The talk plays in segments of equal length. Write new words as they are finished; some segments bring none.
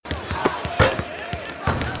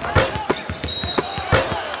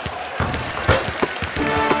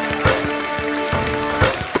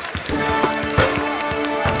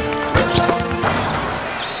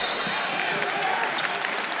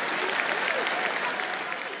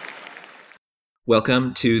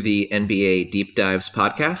Welcome to the NBA Deep Dives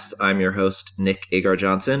podcast. I'm your host, Nick Agar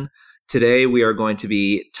Johnson. Today, we are going to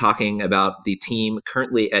be talking about the team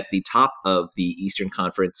currently at the top of the Eastern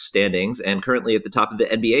Conference standings and currently at the top of the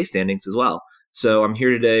NBA standings as well. So I'm here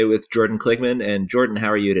today with Jordan Kligman. And Jordan, how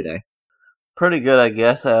are you today? Pretty good, I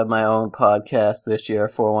guess. I have my own podcast this year,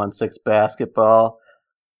 416 Basketball.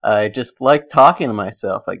 I just like talking to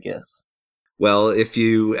myself, I guess. Well, if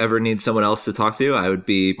you ever need someone else to talk to, I would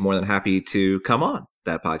be more than happy to come on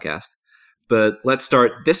that podcast. But let's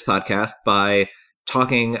start this podcast by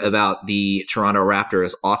talking about the Toronto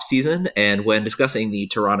Raptors offseason. And when discussing the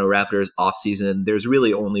Toronto Raptors offseason, there's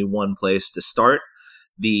really only one place to start.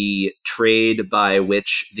 The trade by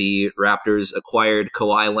which the Raptors acquired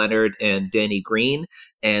Kawhi Leonard and Danny Green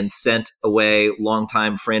and sent away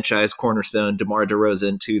longtime franchise cornerstone DeMar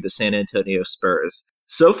DeRozan to the San Antonio Spurs.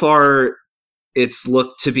 So far, it's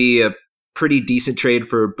looked to be a pretty decent trade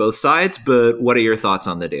for both sides, but what are your thoughts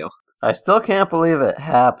on the deal? I still can't believe it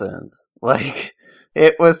happened.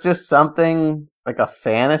 It was just something like a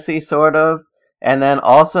fantasy, sort of. And then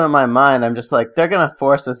also in my mind, I'm just like, they're going to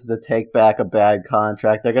force us to take back a bad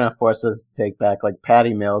contract. They're going to force us to take back like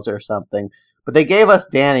Patty Mills or something. But they gave us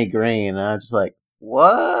Danny Green, and I was just like,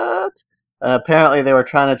 what? And apparently they were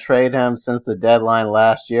trying to trade him since the deadline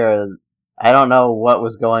last year. I don't know what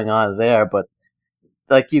was going on there, but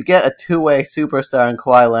like you get a two-way superstar in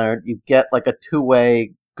Kawhi Leonard, you get like a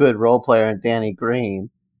two-way good role player in Danny Green.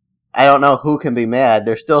 I don't know who can be mad.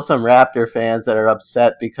 There's still some Raptor fans that are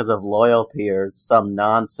upset because of loyalty or some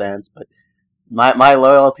nonsense, but my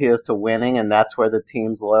loyalty is to winning, and that's where the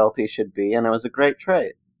team's loyalty should be, and it was a great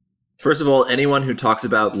trade. First of all, anyone who talks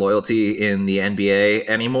about loyalty in the NBA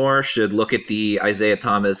anymore should look at the Isaiah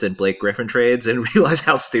Thomas and Blake Griffin trades and realize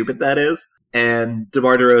how stupid that is. And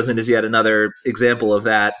DeMar DeRozan is yet another example of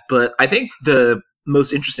that. But I think the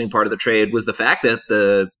most interesting part of the trade was the fact that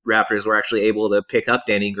the Raptors were actually able to pick up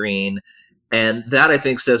Danny Green. And that, I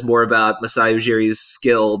think, says more about Masai Ujiri's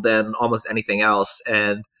skill than almost anything else.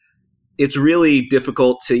 And it's really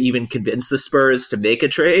difficult to even convince the Spurs to make a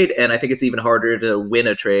trade. And I think it's even harder to win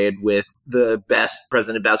a trade with the best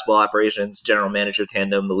president of basketball operations, general manager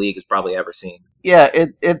tandem the league has probably ever seen. Yeah,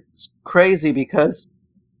 it's crazy because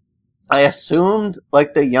I assumed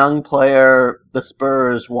like the young player the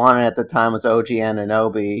Spurs wanted at the time was OG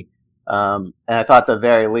Anunoby. And I thought at the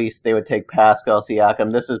very least they would take Pascal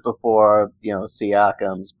Siakam. This is before,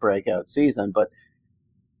 Siakam's breakout season. But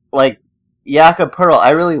like Jakob Poeltl, I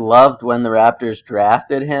really loved when the Raptors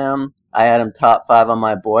drafted him. I had him top 5 on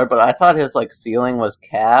my board, but I thought his like ceiling was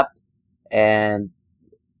capped. And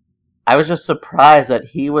I was just surprised that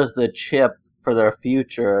he was the chip for their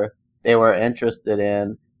future they were interested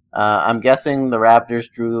in. I'm guessing the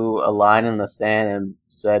Raptors drew a line in the sand and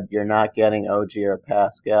said, you're not getting OG or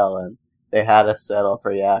Pascal, and they had to settle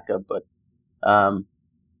for Jakob. But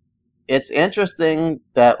it's interesting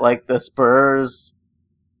that like the Spurs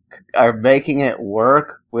are making it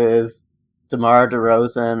work with DeMar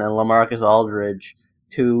DeRozan and LaMarcus Aldridge,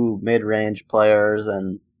 two mid-range players,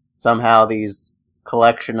 and somehow these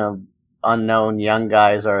collection of unknown young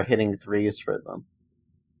guys are hitting threes for them.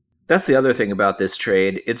 That's the other thing about this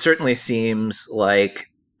trade. It certainly seems like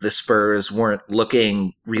the Spurs weren't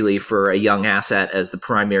looking really for a young asset as the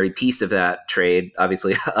primary piece of that trade.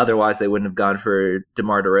 Obviously, otherwise they wouldn't have gone for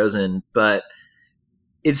DeMar DeRozan. But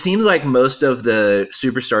it seems like most of the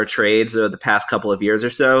superstar trades of the past couple of years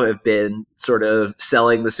or so have been sort of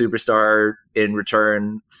selling the superstar in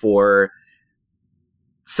return for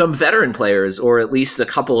some veteran players, or at least a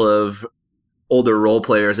couple of older role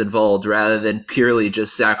players involved, rather than purely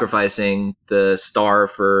just sacrificing the star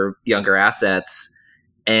for younger assets.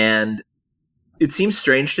 And it seems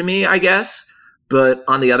strange to me, I guess. But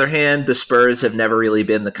on the other hand, the Spurs have never really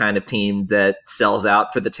been the kind of team that sells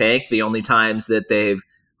out for the tank. The only times that they've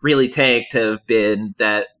really tanked have been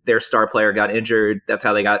that their star player got injured. That's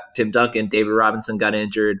how they got Tim Duncan. David Robinson got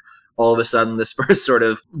injured. All of a sudden, the Spurs sort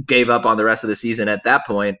of gave up on the rest of the season at that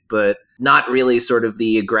point, but not really sort of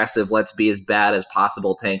the aggressive, let's be as bad as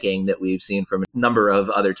possible tanking that we've seen from a number of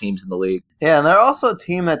other teams in the league. Yeah, and they're also a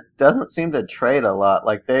team that doesn't seem to trade a lot.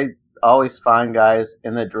 Like, they always find guys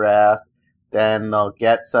in the draft, then they'll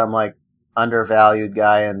get some, like, undervalued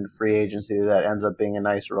guy in free agency that ends up being a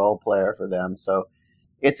nice role player for them. So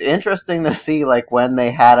it's interesting to see, like, when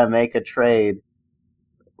they had to make a trade.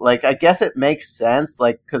 Like, I guess it makes sense,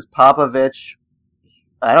 like, because Popovich,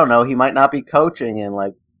 I don't know, he might not be coaching in,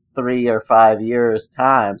 like, 3 or 5 years'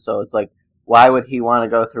 time. So it's like, why would he want to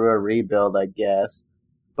go through a rebuild, I guess?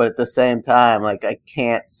 But at the same time, like, I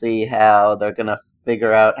can't see how they're going to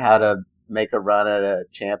figure out how to make a run at a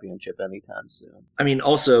championship anytime soon. I mean,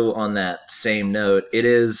 also on that same note, it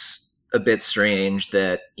is a bit strange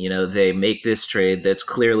that, they make this trade that's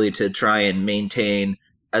clearly to try and maintain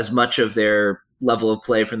as much of their level of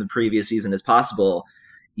play from the previous season as possible,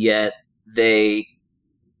 yet they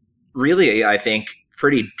really, I think,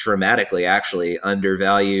 pretty dramatically actually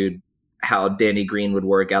undervalued how Danny Green would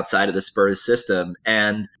work outside of the Spurs system.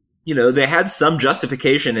 And, they had some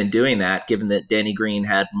justification in doing that, given that Danny Green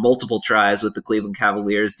had multiple tries with the Cleveland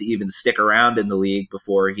Cavaliers to even stick around in the league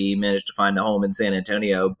before he managed to find a home in San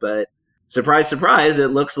Antonio. But surprise, surprise,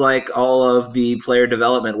 it looks like all of the player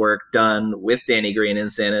development work done with Danny Green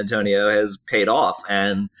in San Antonio has paid off.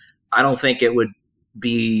 And I don't think it would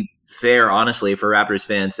be fair, honestly, for Raptors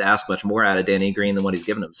fans to ask much more out of Danny Green than what he's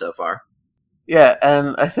given them so far. Yeah,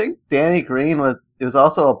 and I think Danny Green was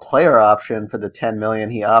also a player option for the $10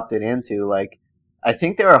 million he opted into. Like, I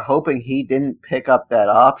think they were hoping he didn't pick up that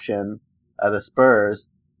option, the Spurs,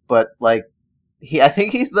 but I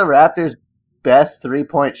think he's the Raptors' best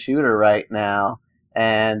 3-point shooter right now,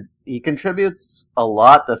 and he contributes a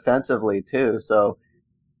lot defensively too. So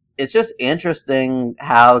it's just interesting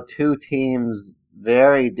how two teams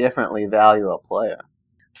very differently value a player.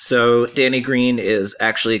 So Danny Green is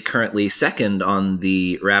actually currently second on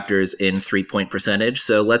the Raptors in 3-point percentage.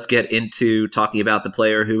 So let's get into talking about the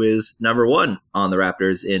player who is number one on the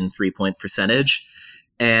Raptors in 3-point percentage.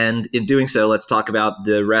 And in doing so, let's talk about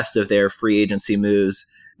the rest of their free agency moves.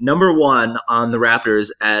 Number one on the Raptors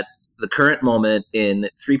at the current moment in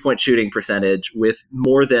 3-point shooting percentage with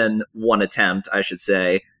more than one attempt, I should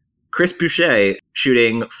say, Chris Boucher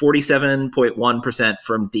shooting 47.1%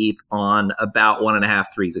 from deep on about 1.5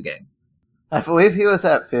 threes a game. I believe he was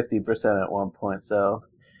at 50% at one point, so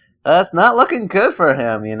that's not looking good for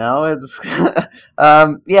him, It's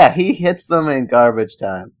yeah, he hits them in garbage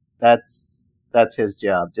time. That's his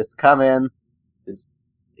job. Just come in, just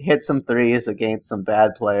hit some threes against some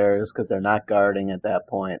bad players because they're not guarding at that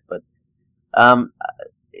point. But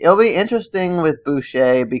it'll be interesting with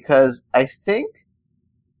Boucher because I think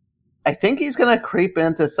he's going to creep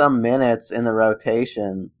into some minutes in the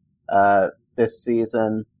rotation this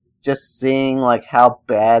season, just seeing how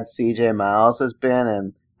bad CJ Miles has been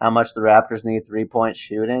and how much the Raptors need 3-point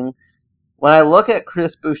shooting. When I look at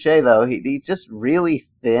Chris Boucher, though, he's just really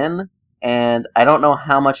thin, and I don't know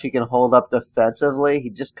how much he can hold up defensively. He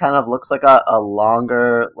just kind of looks like a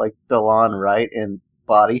longer, DeLon Wright in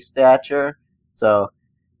body stature. So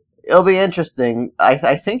it'll be interesting.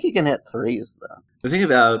 I think he can hit threes, though. The thing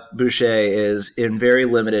about Boucher is in very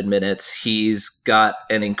limited minutes, he's got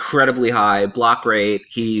an incredibly high block rate.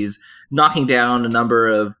 He's knocking down a number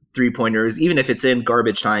of three-pointers. Even if it's in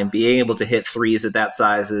garbage time, being able to hit threes at that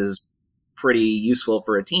size is pretty useful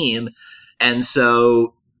for a team. And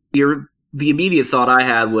so the immediate thought I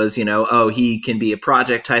had was, he can be a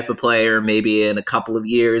project type of player. Maybe in a couple of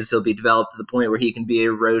years, he'll be developed to the point where he can be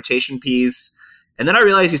a rotation piece. And then I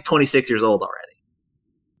realized he's 26 years old already.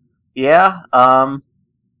 Yeah,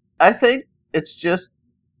 I think it's just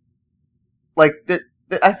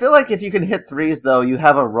I feel like if you can hit threes, though, you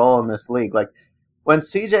have a role in this league. Like when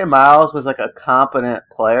CJ Miles was a competent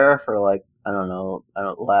player for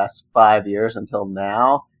the last 5 years until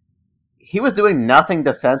now, he was doing nothing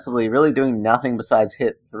defensively, really doing nothing besides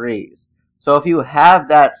hit threes. So if you have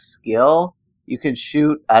that skill, you can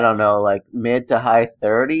shoot, mid to high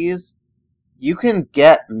 30s. You can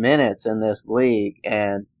get minutes in this league,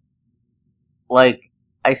 and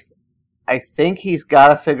I think he's got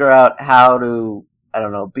to figure out how to,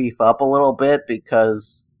 beef up a little bit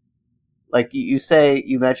because,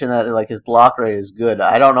 you mentioned that, his block rate is good.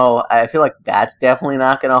 I don't know. I feel like that's definitely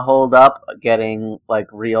not going to hold up getting,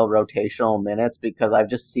 real rotational minutes because I've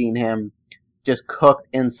just seen him just cooked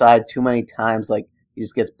inside too many times. He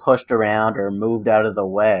just gets pushed around or moved out of the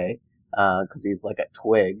way because he's like a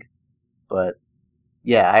twig. But,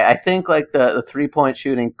 yeah, I think, the 3-point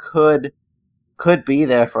shooting could be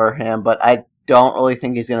there for him, but I don't really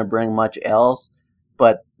think he's going to bring much else.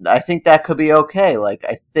 But I think that could be okay.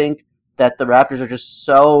 I think that the Raptors are just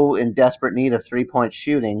so in desperate need of 3-point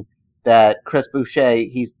shooting that Chris Boucher,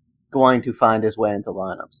 he's going to find his way into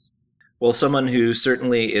lineups. Well, someone who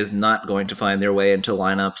certainly is not going to find their way into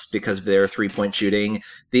lineups because of their 3-point shooting,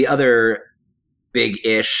 the other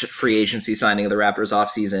big-ish free agency signing of the Raptors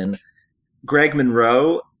offseason, Greg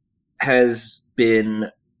Monroe, has been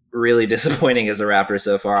really disappointing as a Raptor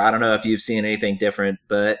so far. I don't know if you've seen anything different,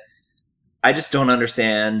 but I just don't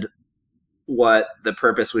understand what the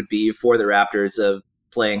purpose would be for the Raptors of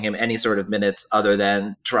playing him any sort of minutes other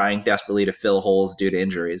than trying desperately to fill holes due to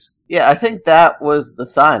injuries. Yeah, I think that was the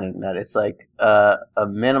signing, that it's a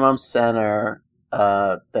minimum center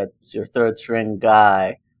that's your third string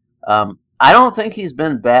guy. I don't think he's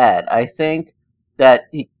been bad. I think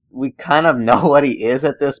that we kind of know what he is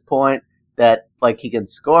at this point. That like he can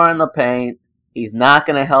score in the paint. He's not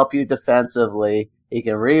going to help you defensively. He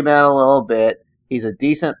can rebound a little bit. He's a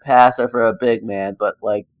decent passer for a big man, but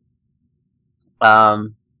like,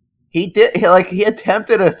 he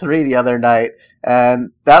attempted a three the other night,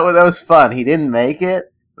 and that was fun. He didn't make it,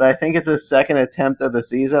 but I think it's his second attempt of the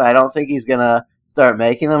season. I don't think he's gonna start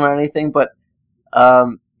making them or anything, but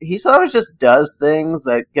he sort of just does things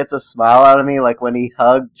that gets a smile out of me, like when he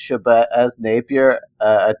hugged Shabazz Napier,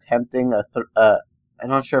 attempting I'm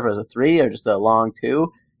not sure if it was a three or just a long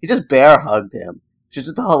two. He just bear hugged him,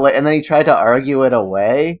 just the whole, and then he tried to argue it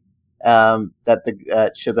away,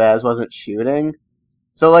 that Shabazz wasn't shooting.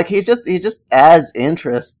 So like he just adds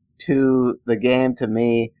interest to the game to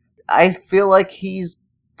me. I feel like he's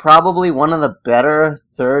probably one of the better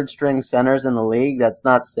third string centers in the league. That's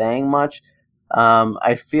not saying much.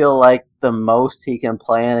 I feel like the most he can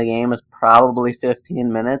play in a game is probably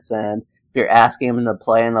 15 minutes, and if you're asking him to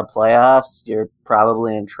play in the playoffs, you're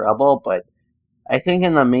probably in trouble. But I think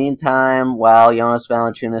in the meantime, while Jonas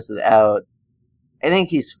Valanciunas is out, I think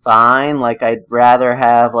he's fine. Like, I'd rather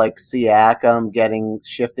have like Siakam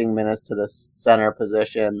shifting minutes to the center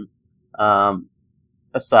position,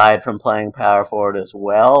 aside from playing power forward as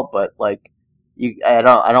well. But like, I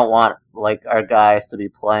don't want like our guys to be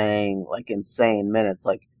playing like insane minutes.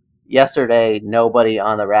 Like yesterday, nobody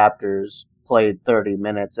on the Raptors played 30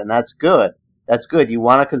 minutes, and that's good. That's good. You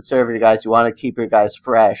want to conserve your guys. You want to keep your guys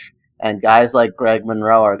fresh, and guys like Greg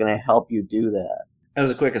Monroe are going to help you do that. As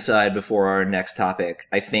a quick aside before our next topic,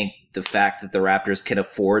 I think the fact that the Raptors can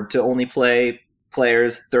afford to only play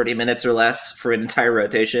players 30 minutes or less for an entire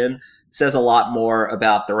rotation says a lot more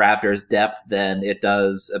about the Raptors' depth than it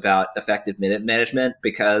does about effective minute management,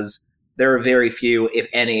 because there are very few, if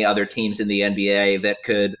any, other teams in the NBA that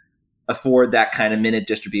could afford that kind of minute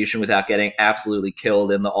distribution without getting absolutely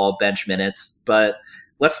killed in the all bench minutes. But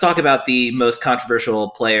let's talk about the most controversial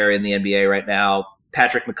player in the NBA right now,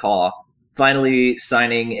 Patrick McCaw, finally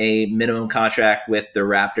signing a minimum contract with the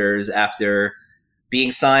Raptors after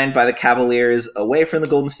being signed by the Cavaliers away from the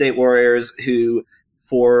Golden State Warriors, who,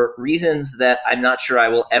 for reasons that I'm not sure I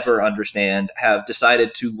will ever understand, have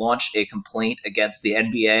decided to launch a complaint against the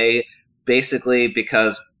NBA, basically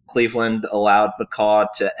because Cleveland allowed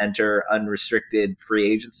McCaw to enter unrestricted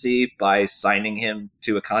free agency by signing him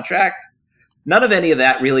to a contract. None of any of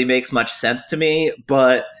that really makes much sense to me,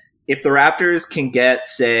 but if the Raptors can get,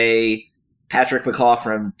 say, Patrick McCaw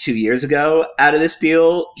from 2 years ago out of this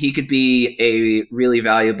deal, he could be a really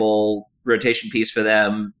valuable rotation piece for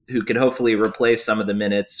them who could hopefully replace some of the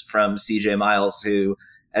minutes from CJ Miles, who,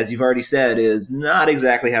 as you've already said, is not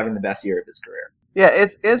exactly having the best year of his career. Yeah,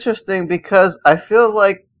 it's interesting because I feel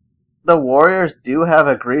like the Warriors do have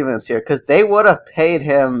a grievance here, because they would have paid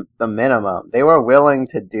him the minimum. They were willing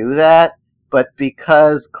to do that, but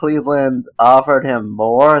because Cleveland offered him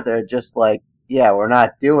more, they're just like, yeah, we're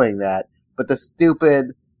not doing that. But the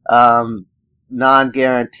stupid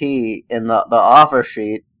non-guarantee in the offer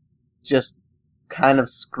sheet just kind of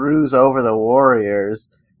screws over the Warriors,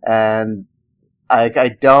 and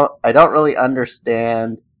I don't really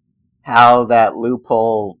understand how that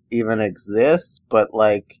loophole even exists. But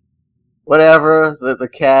like, whatever, the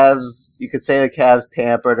Cavs, you could say the Cavs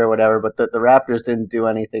tampered or whatever, but the Raptors didn't do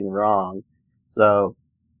anything wrong. So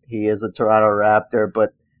he is a Toronto Raptor,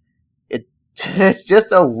 but it's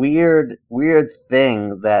just a weird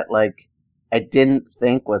thing that like I didn't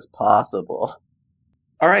think was possible.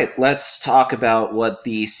 All right, let's talk about what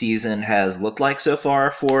the season has looked like so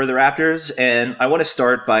far for the Raptors. And I want to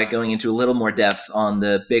start by going into a little more depth on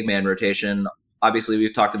the big man rotation. Obviously,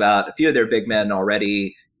 we've talked about a few of their big men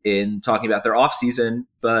already in talking about their offseason,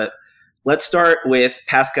 but let's start with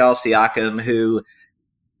Pascal Siakam, who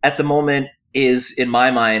at the moment is, in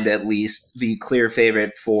my mind at least, the clear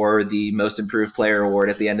favorite for the Most Improved Player award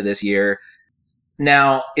at the end of this year.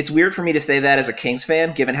 Now, it's weird for me to say that as a Kings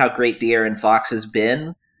fan, given how great De'Aaron Fox has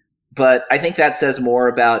been, but I think that says more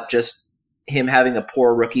about just him having a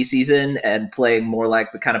poor rookie season and playing more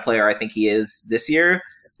like the kind of player I think he is this year,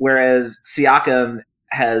 whereas Siakam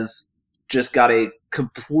has just got a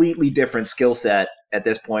completely different skill set at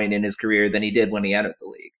this point in his career than he did when he entered the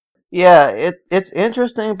league. Yeah, it's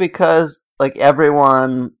interesting because like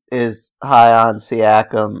everyone is high on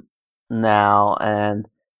Siakam now, and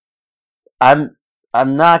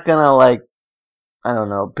I'm not gonna like, I don't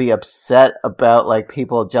know, be upset about like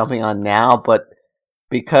people jumping on now, but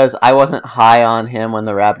because I wasn't high on him when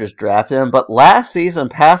the Raptors drafted him. But last season,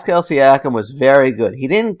 Pascal Siakam was very good. He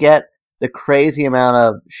didn't get the crazy amount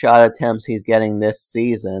of shot attempts he's getting this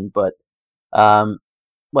season, but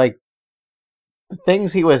like the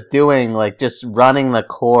things he was doing, like just running the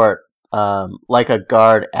court like a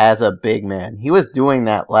guard as a big man. He was doing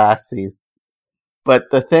that last season.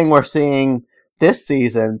 But the thing we're seeing this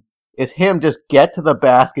season is him just get to the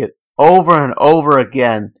basket over and over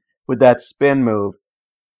again with that spin move.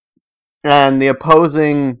 And the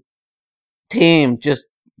opposing team just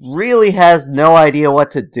really has no idea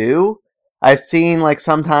what to do. I've seen like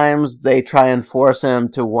sometimes they try and force him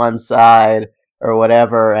to one side or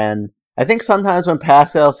whatever, and I think sometimes when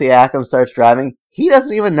Pascal Siakam starts driving, he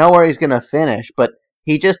doesn't even know where he's going to finish, but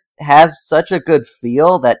he just has such a good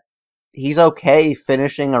feel that he's okay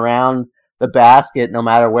finishing around the basket no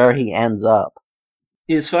matter where he ends up.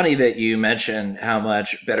 It's funny that you mentioned how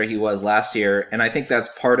much better he was last year, and I think that's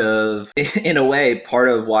part of, in a way, part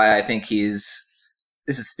of why I think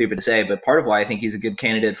this is stupid to say, but part of why I think he's a good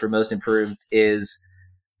candidate for most improved is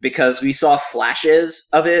because we saw flashes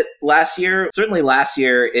of it last year. Certainly last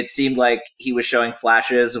year, it seemed like he was showing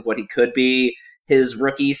flashes of what he could be. His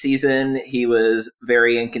rookie season, he was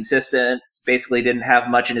very inconsistent, basically didn't have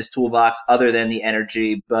much in his toolbox other than the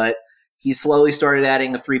energy, but he slowly started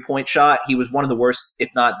adding a three-point shot. He was one of the worst, if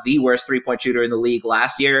not the worst, three-point shooter in the league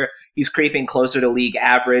last year. He's creeping closer to league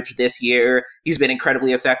average this year. He's been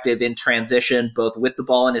incredibly effective in transition, both with the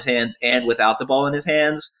ball in his hands and without the ball in his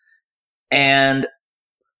hands. And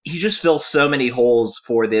he just fills so many holes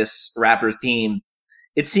for this Raptors team.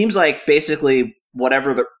 It seems like basically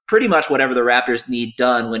pretty much whatever the Raptors need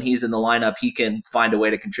done when he's in the lineup, he can find a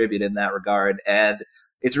way to contribute in that regard. And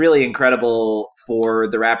it's really incredible for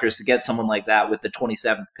the Raptors to get someone like that with the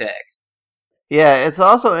 27th pick. Yeah, it's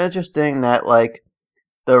also interesting that like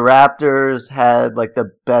the Raptors had like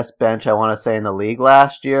the best bench, I want to say, in the league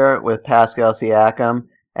last year with Pascal Siakam,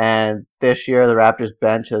 and this year the Raptors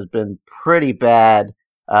bench has been pretty bad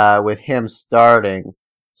with him starting.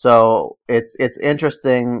 So it's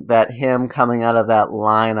interesting that him coming out of that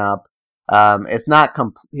lineup, it's not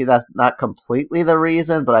that's not completely the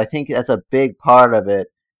reason, but I think that's a big part of it,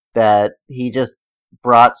 that he just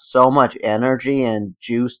brought so much energy and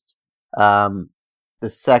juiced the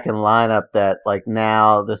second lineup that like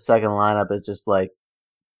now the second lineup is just like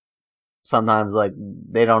sometimes like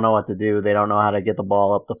they don't know what to do. They don't know how to get the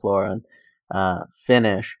ball up the floor and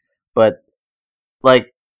finish. But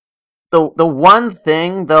like the one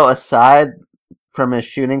thing though, aside from his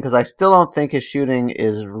shooting, because I still don't think his shooting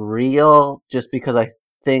is real, just because I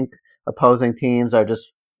think opposing teams are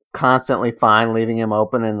just constantly fine leaving him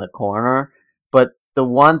open in the corner. But the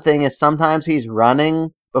one thing is sometimes he's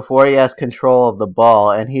running before he has control of the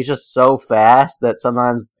ball, and he's just so fast that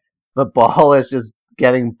sometimes the ball is just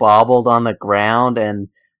getting bobbled on the ground, and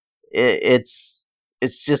it's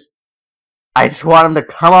just, I just want him to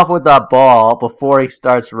come up with that ball before he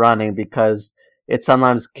starts running, because it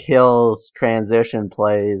sometimes kills transition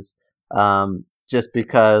plays, just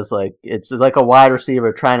because like it's like a wide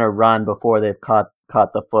receiver trying to run before they've caught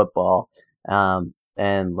the football,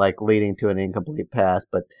 and like leading to an incomplete pass.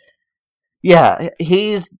 But yeah,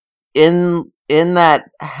 he's in that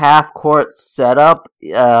half court setup.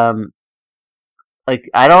 Like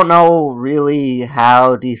I don't know really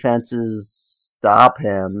how defenses stop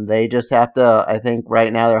him. They just have to. I think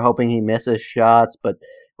right now they're hoping he misses shots, but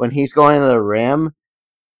when he's going to the rim,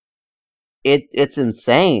 it's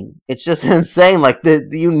insane. It's just insane. Like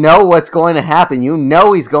you know what's going to happen. You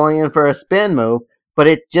know he's going in for a spin move, but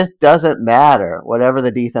it just doesn't matter. Whatever the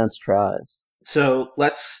defense tries. So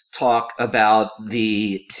let's talk about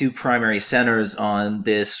the two primary centers on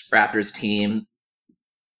this Raptors team.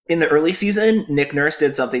 In the early season, Nick Nurse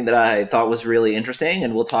did something that I thought was really interesting,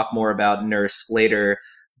 and we'll talk more about Nurse later,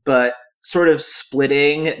 but sort of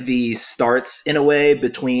splitting the starts in a way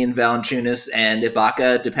between Valanciunas and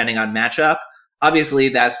Ibaka, depending on matchup. Obviously,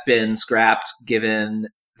 that's been scrapped given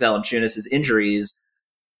Valanciunas' injuries,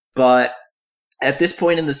 but at this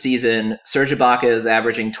point in the season, Serge Ibaka is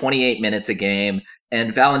averaging 28 minutes a game,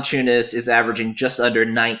 and Valanciunas is averaging just under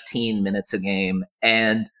 19 minutes a game.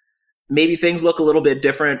 And maybe things look a little bit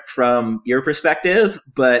different from your perspective,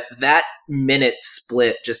 but that minute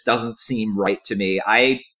split just doesn't seem right to me.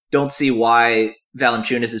 I don't see why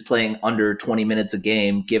Valanciunas is playing under 20 minutes a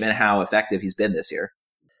game, given how effective he's been this year.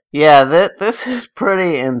 Yeah, this is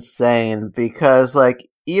pretty insane, because like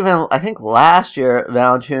even I think last year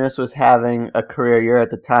Valanciunas was having a career year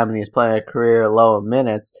at the time, and he was playing a career low of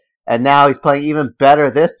minutes, and now he's playing even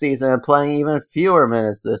better this season and playing even fewer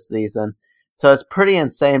minutes this season. So it's pretty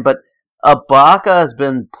insane. But Ibaka has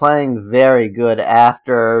been playing very good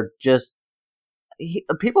after just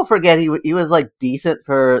people forget he was like decent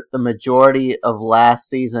for the majority of last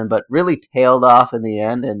season, but really tailed off in the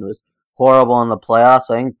end and was horrible in the playoffs.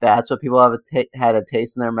 I think that's what people have had a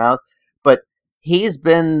taste in their mouth. But he's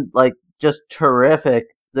been like just terrific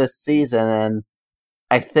this season, and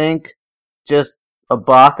I think just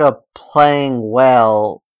Ibaka playing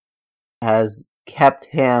well has kept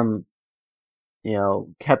him,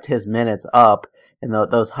 kept his minutes up in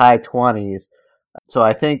those high 20s. So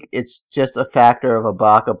I think it's just a factor of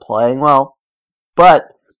Ibaka playing well. But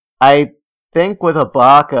I think with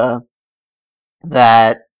Ibaka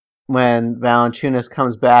that when Valanciunas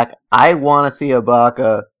comes back, I want to see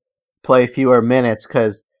Ibaka play fewer minutes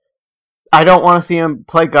because I don't want to see him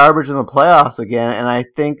play garbage in the playoffs again. And I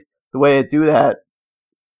think the way to do that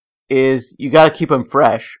is you got to keep him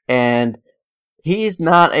fresh. And he's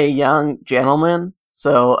not a young gentleman,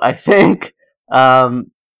 so I think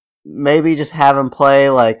maybe just have him play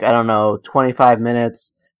 25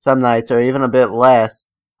 minutes some nights or even a bit less,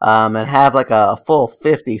 and have like a full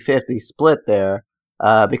 50-50 split there.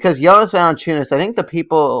 Because Jonas Valanciunas, I think the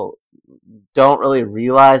people don't really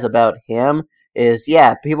realize about him is,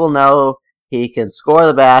 people know he can score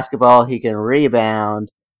the basketball, he can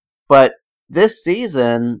rebound, but this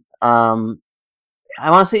season, I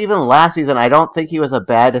want to say even last season, I don't think he was a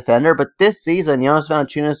bad defender, but this season, Jonas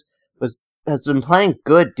Valanciunas has been playing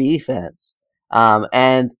good defense,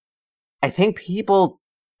 and I think people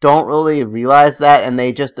don't really realize that, and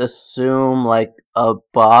they just assume like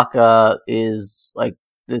Ibaka is like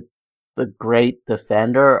the great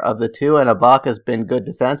defender of the two, and Ibaka's been good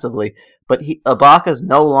defensively, but Ibaka's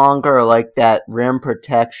no longer like that rim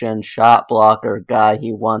protection shot blocker guy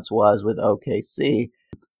he once was with OKC.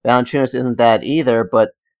 Valanciunas isn't that either,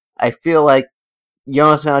 but I feel like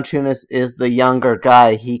Jonas Valanciunas is the younger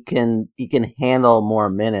guy. He can handle more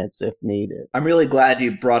minutes if needed. I'm really glad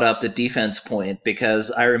you brought up the defense point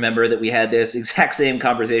because I remember that we had this exact same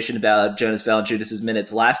conversation about Jonas Valanciunas'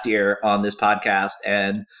 minutes last year on this podcast,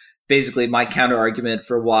 and basically my counter argument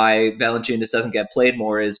for why Valanciunas doesn't get played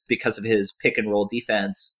more is because of his pick and roll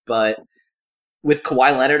defense. But with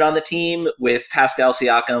Kawhi Leonard on the team, with Pascal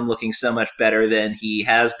Siakam looking so much better than he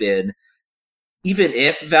has been, even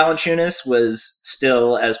if Valanciunas was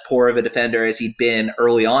still as poor of a defender as he'd been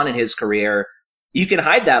early on in his career, you can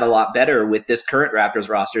hide that a lot better with this current Raptors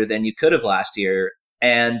roster than you could have last year.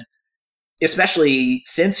 And especially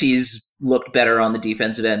since he's looked better on the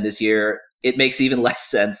defensive end this year, it makes even less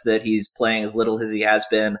sense that he's playing as little as he has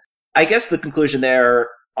been. I guess the conclusion there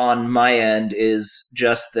on my end is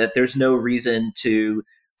just that there's no reason to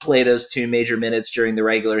play those two major minutes during the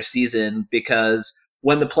regular season because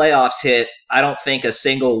when the playoffs hit, I don't think a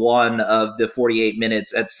single one of the 48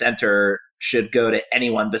 minutes at center should go to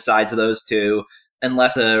anyone besides those two,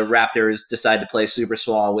 unless the Raptors decide to play super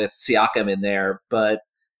small with Siakam in there. But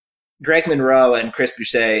Greg Monroe and Chris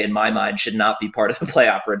Boucher, in my mind, should not be part of the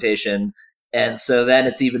playoff rotation. And so then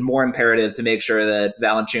it's even more imperative to make sure that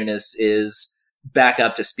Valanciunas is back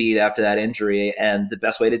up to speed after that injury. And the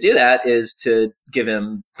best way to do that is to give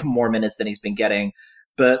him more minutes than he's been getting.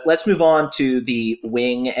 But let's move on to the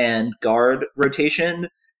wing and guard rotation.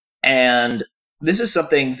 And this is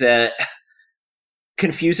something that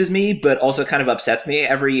confuses me, but also kind of upsets me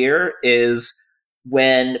every year, is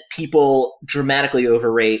when people dramatically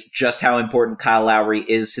overrate just how important Kyle Lowry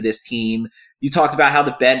is to this team. You talked about how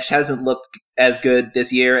the bench hasn't looked as good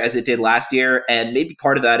this year as it did last year, and maybe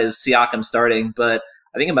part of that is Siakam starting, but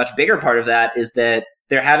I think a much bigger part of that is that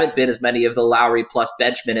there haven't been as many of the Lowry plus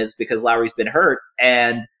bench minutes because Lowry's been hurt,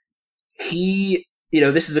 and he,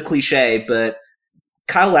 this is a cliche, but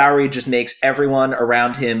Kyle Lowry just makes everyone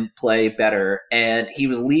around him play better, and he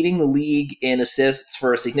was leading the league in assists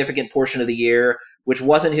for a significant portion of the year, which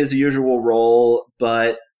wasn't his usual role,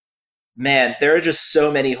 but man, there are just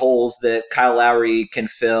so many holes that Kyle Lowry can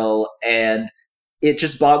fill, and it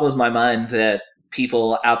just boggles my mind that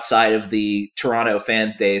people outside of the Toronto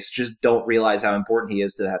fan base just don't realize how important he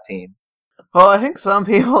is to that team. Well, I think some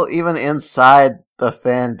people, even inside the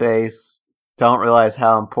fan base, don't realize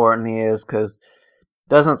how important he is because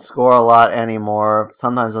doesn't score a lot anymore,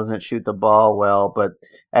 sometimes doesn't shoot the ball well, but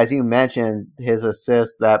as you mentioned, his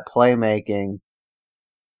assists, that playmaking,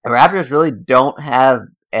 the Raptors really don't have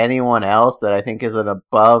anyone else that I think is an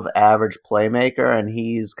above average playmaker, and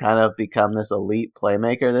he's kind of become this elite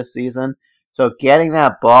playmaker this season. So getting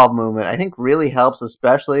that ball movement, I think, really helps,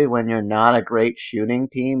 especially when you're not a great shooting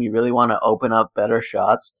team. You really want to open up better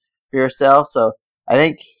shots for yourself. So I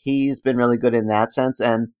think he's been really good in that sense.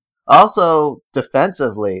 And also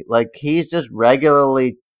defensively, like he's just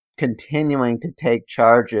regularly continuing to take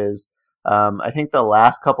charges. I think the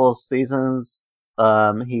last couple of seasons,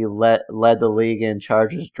 He led the league in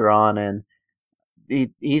charges drawn, and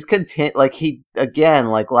he's content. Like he again,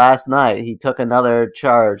 like last night, he took another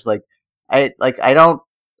charge. I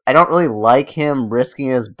don't really like him risking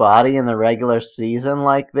his body in the regular season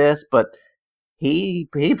like this, but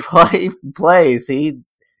plays.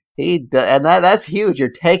 And that's huge. You're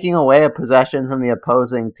taking away a possession from the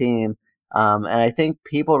opposing team, and I think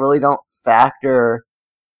people really don't factor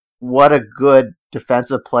what a good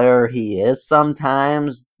defensive player he is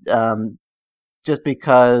sometimes, just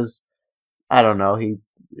because I don't know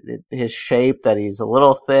his shape, that he's a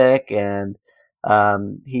little thick, and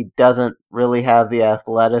he doesn't really have the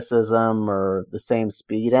athleticism or the same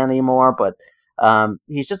speed anymore. But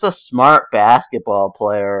he's just a smart basketball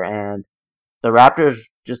player, and the Raptors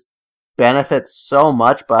just benefit so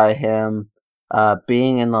much by him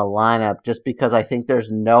being in the lineup, just because I think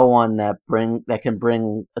there's no one that can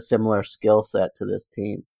bring a similar skill set to this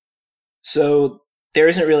team. So there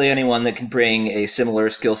isn't really anyone that can bring a similar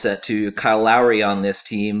skill set to Kyle Lowry on this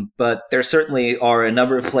team, but there certainly are a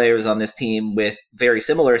number of players on this team with very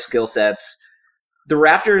similar skill sets. The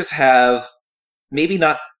Raptors have maybe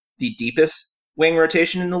not the deepest wing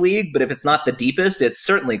rotation in the league, but if it's not the deepest, it's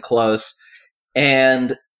certainly close.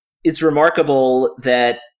 And it's remarkable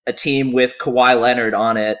that a team with Kawhi Leonard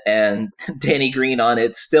on it and Danny Green on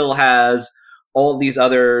it still has all these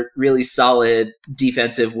other really solid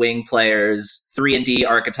defensive wing players, 3-and-D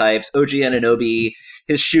archetypes. OG Anunoby,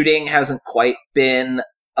 his shooting hasn't quite been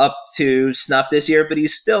up to snuff this year, but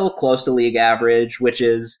he's still close to league average, which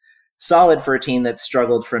is solid for a team that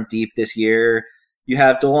struggled from deep this year. You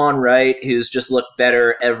have DeLon Wright, who's just looked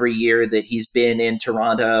better every year that he's been in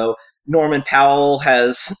Toronto. Norman Powell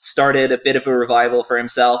has started a bit of a revival for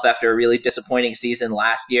himself after a really disappointing season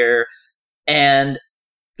last year. And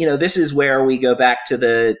this is where we go back to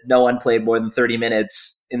the no one played more than 30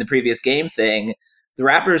 minutes in the previous game thing. The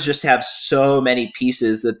Raptors just have so many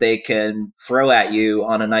pieces that they can throw at you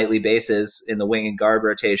on a nightly basis in the wing and guard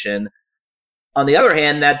rotation. On the other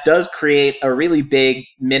hand, that does create a really big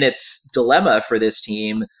minutes dilemma for this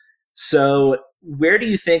team. So where do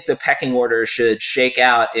you think the pecking order should shake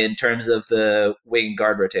out in terms of the wing and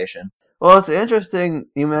guard rotation? Well, it's interesting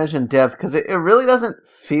you mentioned depth, because it really doesn't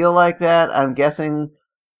feel like that. I'm guessing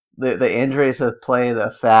the injuries have played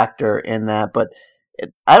a factor in that, but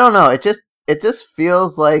I don't know. It just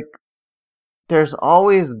feels like there's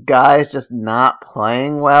always guys just not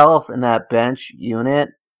playing well in that bench unit,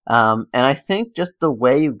 and I think just the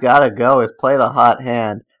way you've got to go is play the hot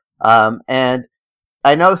hand. And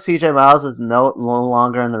I know CJ Miles is no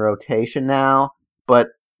longer in the rotation now, but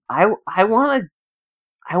I want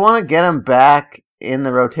to get him back in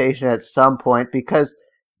the rotation at some point, because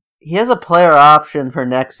he has a player option for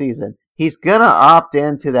next season. He's gonna opt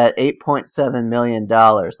into that $8.7 million.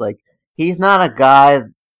 Like, he's not a guy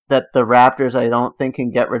that the Raptors, I don't think,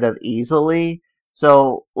 can get rid of easily.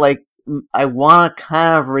 So, like, I want to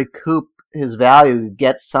kind of recoup his value,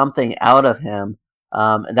 get something out of him.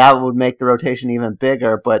 That would make the rotation even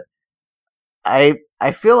bigger. But I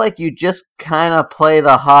feel like you just kind of play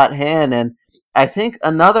the hot hand, and I think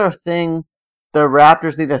another thing the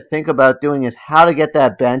Raptors need to think about doing is how to get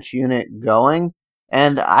that bench unit going.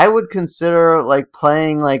 And I would consider like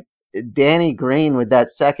playing like Danny Green with that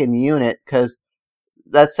second unit, because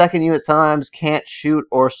that second unit sometimes can't shoot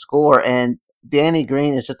or score, and Danny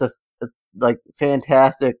Green is just a like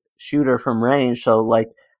fantastic shooter from range. So like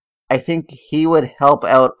I think he would help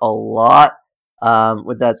out a lot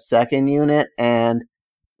with that second unit, and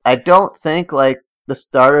I don't think like the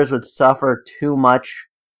starters would suffer too much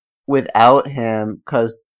without him,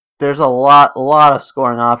 because there's a lot of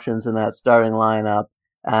scoring options in that starting lineup,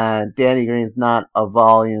 and Danny Green's not a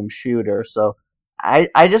volume shooter. So I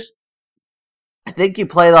think you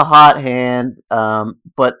play the hot hand,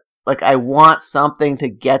 but like I want something to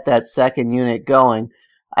get that second unit going.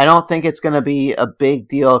 I don't think it's going to be a big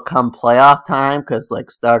deal come playoff time, because like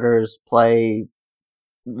starters play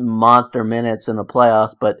monster minutes in the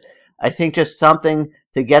playoffs, but I think just something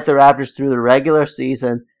to get the Raptors through the regular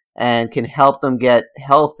season and can help them get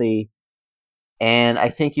healthy. And I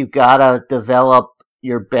think you've got to develop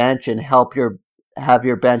your bench and have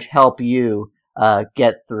your bench help you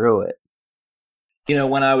get through it.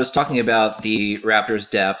 When I was talking about the Raptors'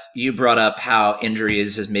 depth, you brought up how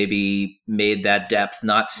injuries has maybe made that depth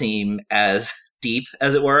not seem as deep,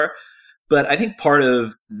 as it were. But I think part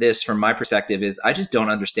of this, from my perspective, is I just don't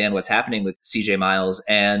understand what's happening with CJ Miles.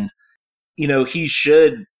 And, he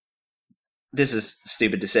should, this is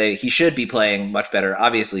stupid to say, he should be playing much better.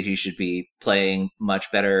 Obviously, he should be playing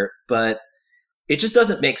much better. But it just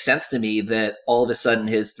doesn't make sense to me that all of a sudden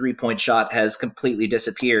his 3-point shot has completely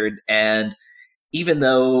disappeared. And even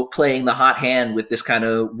though playing the hot hand with this kind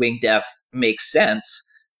of wing depth makes sense,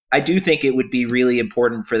 I do think it would be really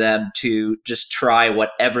important for them to just try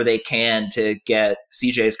whatever they can to get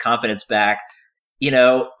CJ's confidence back.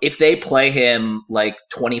 If they play him like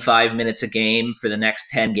 25 minutes a game for the next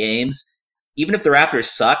 10 games, even if the Raptors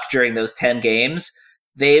suck during those 10 games,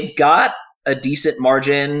 they've got a decent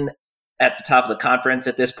margin at the top of the conference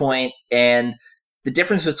at this point, and the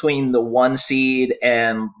difference between the 1 seed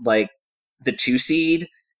and like the 2 seed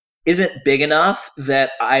isn't big enough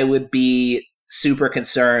that I would be super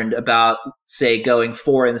concerned about, say, going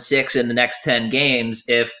 4-6 in the next 10 games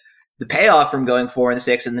if the payoff from going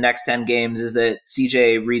 4-6 in the next 10 games is that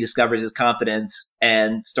CJ rediscovers his confidence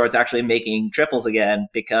and starts actually making triples again.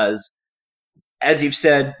 Because, as you've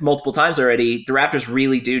said multiple times already, the Raptors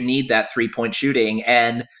really do need that 3-point shooting,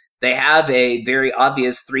 and they have a very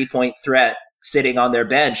obvious 3-point threat sitting on their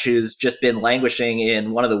bench who's just been languishing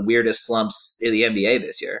in one of the weirdest slumps in the NBA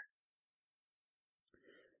this year.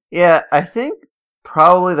 Yeah, I think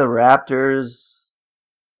probably the Raptors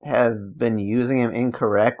have been using him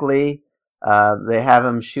incorrectly. They have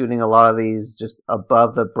him shooting a lot of these just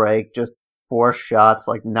above the break, just forced shots,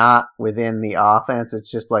 like not within the offense.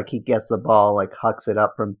 It's just like he gets the ball, like hucks it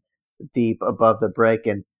up from deep above the break.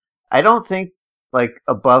 And I don't think like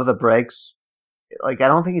above the breaks, like I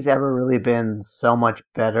don't think he's ever really been so much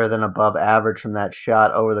better than above average from that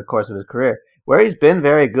shot over the course of his career. Where he's been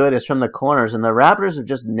very good is from the corners, and the Raptors have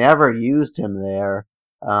just never used him there.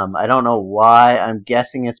 I don't know why. I'm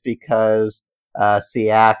guessing it's because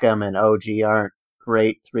Siakam and OG aren't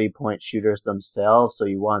great 3-point shooters themselves, so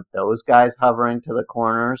you want those guys hovering to the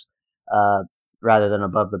corners rather than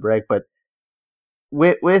above the break. But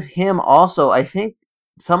with him also, I think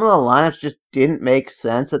some of the lineups just didn't make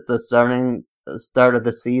sense at the start of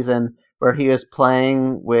the season, where he was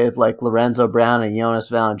playing with like Lorenzo Brown and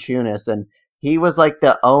Jonas Valanciunas, and he was like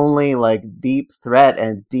the only like deep threat,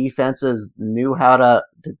 and defenses knew how to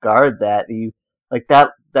guard that. You like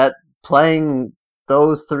that playing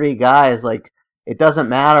those 3 guys, like it doesn't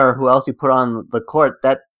matter who else you put on the court,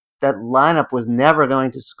 that lineup was never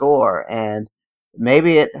going to score, and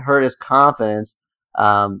maybe it hurt his confidence.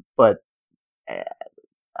 But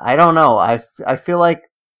I don't know. I feel like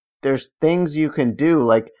there's things you can do.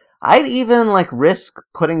 Like I'd even like risk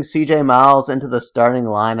putting CJ Miles into the starting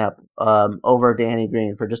lineup over Danny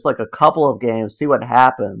Green for just like a couple of games, see what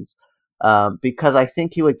happens. Because I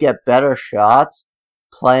think he would get better shots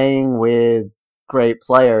playing with great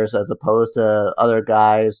players as opposed to other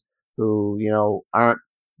guys who, aren't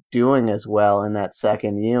doing as well in that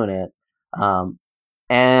second unit.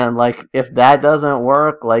 And like if that doesn't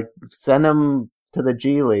work, like send him to the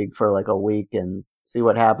G League for like a week and see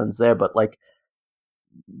what happens there. But like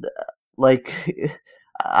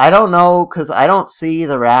I don't know, because I don't see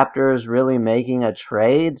the Raptors really making a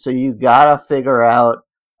trade. So you gotta figure out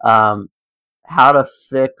how to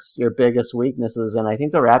fix your biggest weaknesses. And I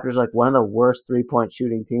think the Raptors are like one of the worst 3-point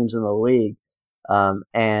shooting teams in the league.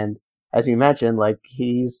 And as you mentioned, like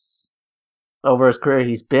he's over his career,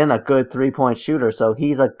 he's been a good 3-point shooter. So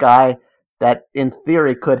he's a guy that in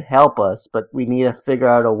theory could help us, but we need to figure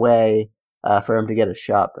out a way for him to get a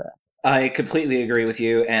shot back. I completely agree with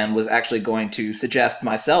you, and was actually going to suggest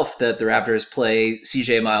myself that the Raptors play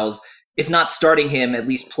CJ Miles, if not starting him, at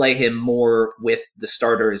least play him more with the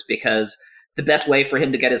starters, because the best way for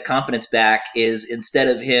him to get his confidence back is, instead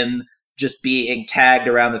of him just being tagged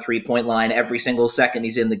around the 3-point line every single second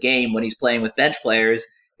he's in the game when he's playing with bench players,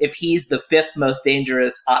 if he's the 5th most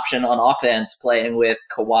dangerous option on offense, playing with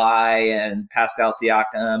Kawhi and Pascal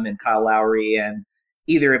Siakam and Kyle Lowry and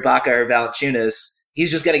either Ibaka or Valanciunas, he's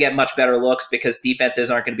just going to get much better looks because defenses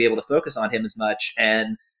aren't going to be able to focus on him as much.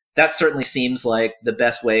 And that certainly seems like the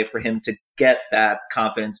best way for him to get that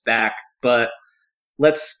confidence back. But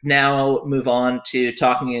let's now move on to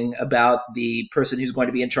talking about the person who's going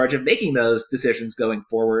to be in charge of making those decisions going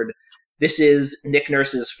forward. This is Nick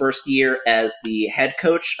Nurse's first year as the head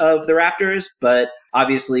coach of the Raptors, but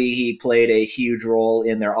obviously he played a huge role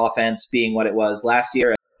in their offense being what it was last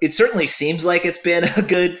year. It certainly seems like it's been a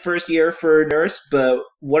good first year for Nurse, but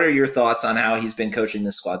what are your thoughts on how he's been coaching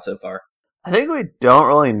this squad so far? I think we don't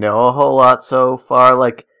really know a whole lot so far.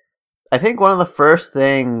 Like, I think one of the first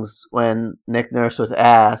things when Nick Nurse was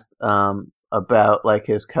asked about like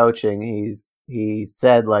his coaching, he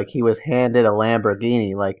said like he was handed a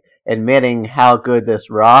Lamborghini, like admitting how good this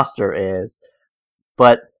roster is.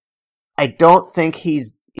 But I don't think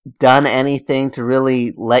he's done anything to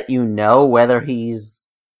really let you know whether he's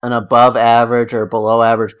an above average or below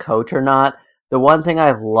average coach or not. The one thing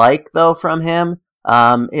I've liked though from him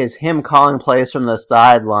is him calling plays from the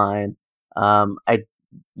sideline.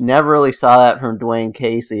 never really saw that from Dwayne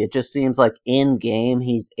Casey. It just seems like in game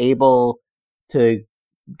he's able to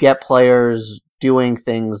get players doing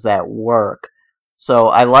things that work. So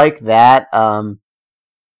I like that.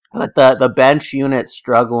 But the bench unit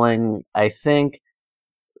struggling, I think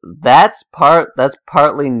that's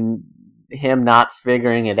partly him not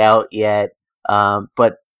figuring it out yet.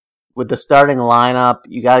 But with the starting lineup,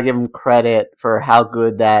 you got to give him credit for how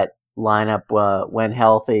good that lineup, when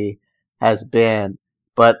healthy, has been.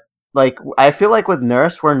 But like, I feel like with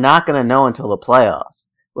Nurse, we're not going to know until the playoffs.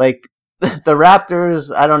 Like the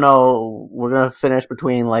Raptors, I don't know. We're going to finish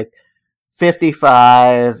between like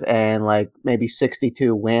 55 and like maybe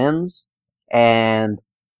 62 wins, and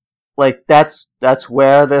like that's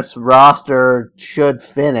where this roster should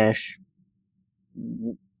finish.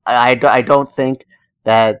 I don't think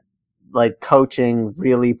that like coaching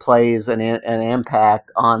really plays an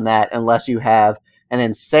impact on that unless you have an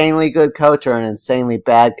insanely good coach or an insanely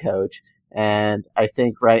bad coach. And I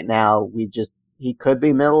think right now he could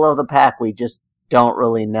be middle of the pack. We just don't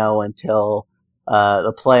really know until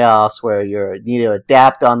the playoffs, where you need to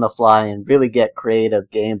adapt on the fly and really get creative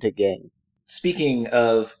game to game. Speaking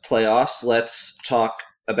of playoffs, let's talk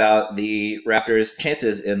about the Raptors'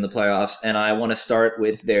 chances in the playoffs, and I want to start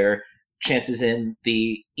with their chances in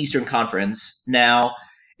the Eastern Conference. Now,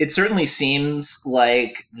 it certainly seems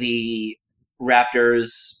like the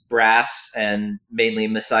Raptors brass, and mainly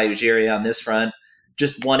Masai Ujiri on this front,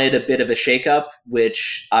 just wanted a bit of a shakeup,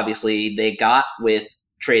 which obviously they got with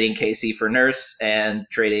trading Casey for Nurse and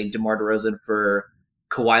trading DeMar DeRozan for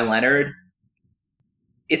Kawhi Leonard.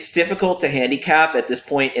 It's difficult to handicap at this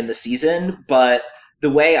point in the season, but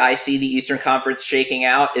the way I see the Eastern Conference shaking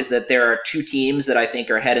out is that there are two teams that I think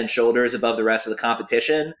are head and shoulders above the rest of the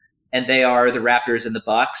competition, and they are the Raptors and the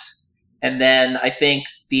Bucks. And then I think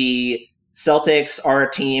the Celtics are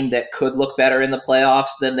a team that could look better in the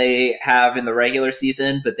playoffs than they have in the regular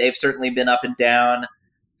season, but they've certainly been up and down.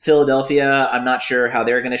 Philadelphia, I'm not sure how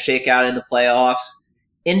they're going to shake out in the playoffs.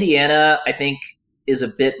 Indiana, I think, is a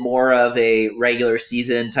bit more of a regular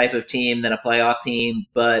season type of team than a playoff team,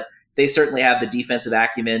 but they certainly have the defensive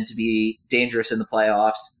acumen to be dangerous in the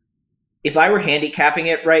playoffs. If I were handicapping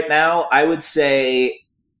it right now, I would say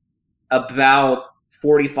about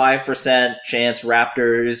 45% chance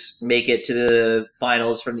Raptors make it to the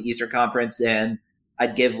finals from the Eastern Conference, and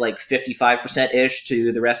I'd give like 55%-ish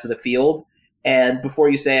to the rest of the field. And before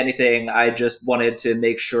you say anything, I just wanted to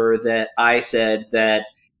make sure that I said that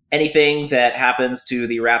anything that happens to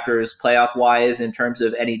the Raptors playoff wise in terms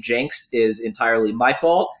of any jinx is entirely my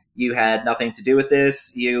fault. You had nothing to do with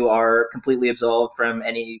this. You are completely absolved from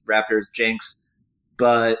any Raptors jinx,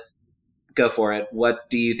 but go for it. What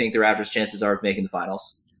do you think the Raptors' chances are of making the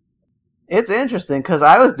finals? It's interesting because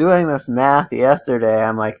I was doing this math yesterday.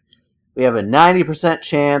 I'm like, we have a 90%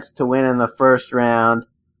 chance to win in the first round,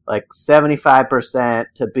 like 75%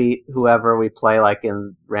 to beat whoever we play like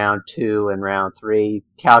in round 2 and round 3.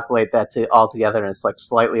 Calculate that to all together, and it's like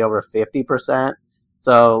slightly over 50%.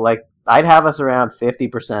 So like I'd have us around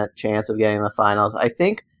 50% chance of getting the finals. I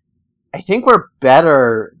think we're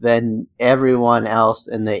better than everyone else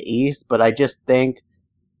in the East, but I just think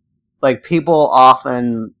like people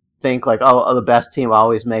often think like, oh, the best team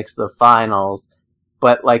always makes the finals.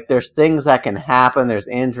 But like there's things that can happen. There's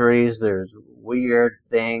injuries, there's weird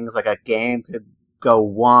things, like a game could go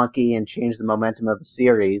wonky and change the momentum of a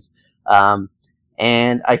series.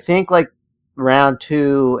 And I think like round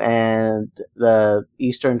 2 and the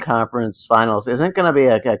Eastern Conference Finals isn't going to be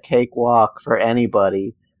like a cakewalk for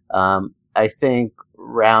anybody. I think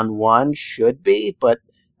round 1 should be, but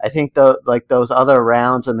I think like those other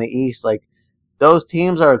rounds in the East, like those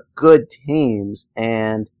teams are good teams,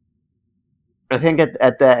 and I think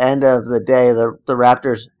at the end of the day, the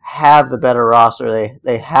Raptors have the better roster.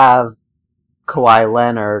 They have Kawhi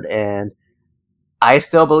Leonard, and I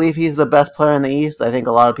still believe he's the best player in the East. I think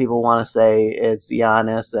a lot of people want to say it's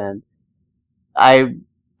Giannis, and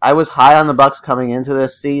I was high on the Bucks coming into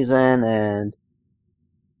this season, and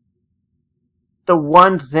the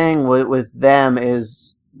one thing with them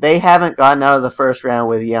is they haven't gotten out of the first round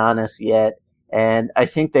with Giannis yet, and I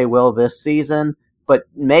think they will this season. But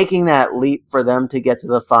making that leap for them to get to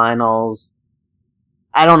the finals,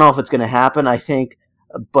 I don't know if it's going to happen. I think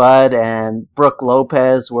Bud and Brook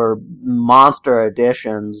Lopez were monster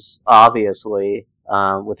additions, obviously,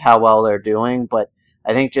 with how well they're doing. But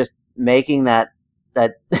I think just making that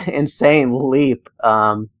insane leap,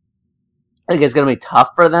 I think it's going to be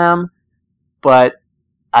tough for them. But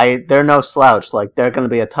they're no slouch. Like they're going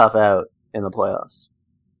to be a tough out in the playoffs.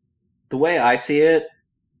 The way I see it,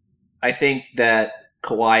 I think that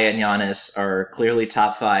Kawhi and Giannis are clearly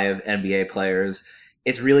top 5 NBA players.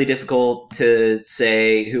 it's really difficult to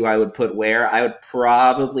say who I would put where. I would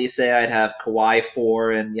probably say I'd have Kawhi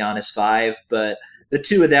 4 and Giannis 5, but the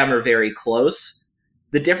two of them are very close.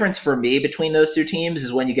 The difference for me between those two teams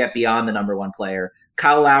is when you get beyond the number one player.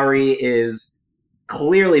 Kyle Lowry is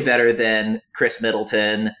clearly better than Chris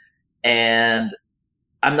Middleton, and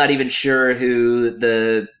I'm not even sure who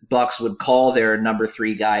the Bucks would call their number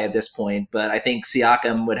 3 guy at this point, but I think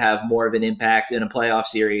Siakam would have more of an impact in a playoff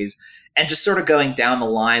series. And just sort of going down the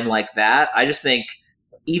line like that, I just think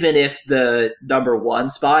even if the number 1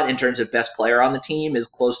 spot in terms of best player on the team is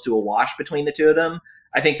close to a wash between the two of them,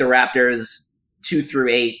 I think the Raptors 2 through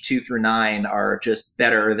 8, 2 through 9 are just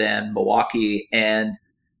better than Milwaukee. And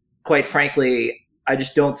quite frankly, I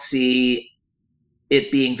just don't see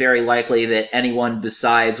it being very likely that anyone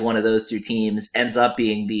besides one of those two teams ends up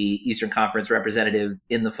being the Eastern Conference representative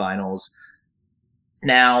in the finals.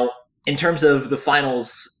 Now, in terms of the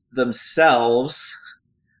finals themselves,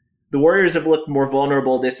 the Warriors have looked more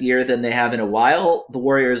vulnerable this year than they have in a while. The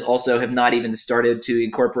Warriors also have not even started to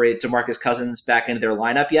incorporate DeMarcus Cousins back into their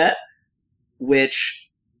lineup yet, which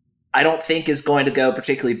I don't think is going to go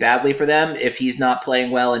particularly badly for them. If he's not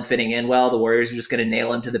playing well and fitting in well, the Warriors are just going to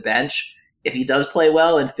nail him to the bench. If he does play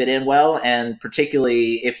well and fit in well, and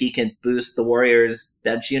particularly if he can boost the Warriors'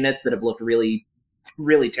 bench units that have looked really,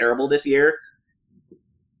 really terrible this year,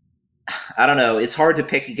 I don't know. It's hard to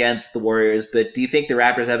pick against the Warriors, but do you think the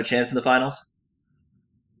Raptors have a chance in the finals?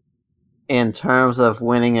 In terms of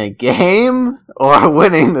winning a game or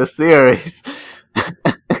winning the series?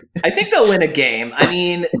 I think they'll win a game. I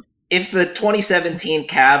mean, if the 2017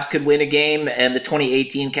 Cavs could win a game and the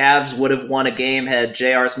 2018 Cavs would have won a game had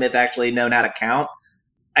J.R. Smith actually known how to count,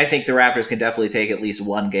 I think the Raptors can definitely take at least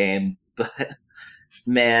one game. But,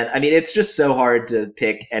 man, I mean, it's just so hard to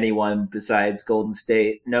pick anyone besides Golden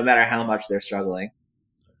State, no matter how much they're struggling.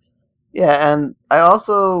 Yeah, and I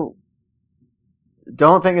also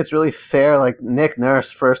don't think it's really fair, like Nick Nurse,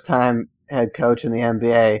 first-time head coach in the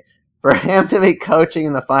NBA, for him to be coaching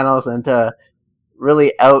in the finals and to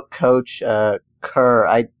really out-coach Kerr.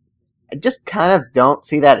 I just kind of don't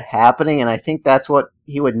see that happening, and I think that's what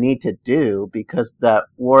he would need to do because that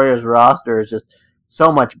Warriors roster is just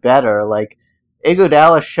so much better. Like,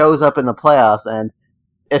 Iguodala shows up in the playoffs, and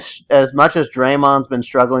as much as Draymond's been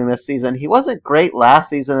struggling this season, he wasn't great last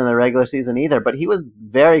season in the regular season either, but he was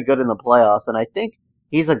very good in the playoffs, and I think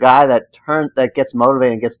he's a guy that gets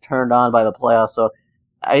motivated and gets turned on by the playoffs. So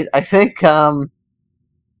I think the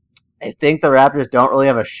Raptors don't really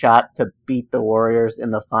have a shot to beat the Warriors in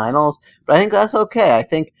the finals, but I think that's okay. I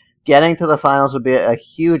think getting to the finals would be a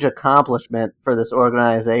huge accomplishment for this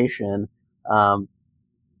organization,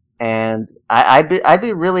 and I'd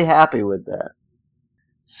be really happy with that.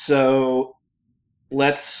 So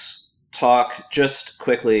let's talk just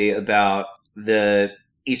quickly about the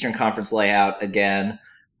Eastern Conference layout again.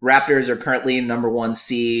 Raptors are currently number 1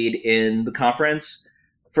 seed in the conference.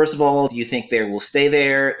 First of all, do you think they will stay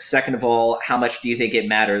there? Second of all, how much do you think it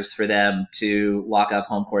matters for them to lock up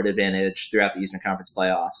home court advantage throughout the Eastern Conference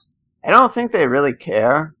playoffs? I don't think they really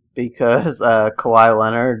care because Kawhi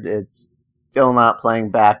Leonard is still not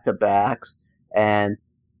playing back-to-backs, and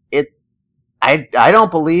I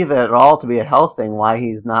don't believe it at all to be a health thing why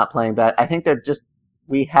he's not playing back. I think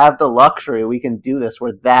we have the luxury. We can do this.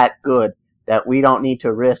 We're that good that we don't need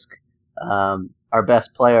to risk our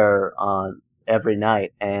best player on every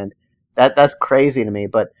night. And that's crazy to me.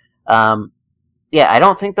 But, I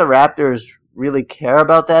don't think the Raptors really care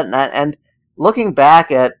about that. And looking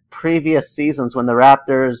back at previous seasons when the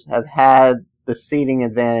Raptors have had the seeding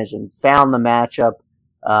advantage and found the matchup,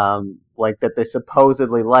 like that they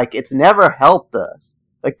supposedly like, it's never helped us.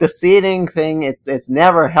 Like the seeding thing, it's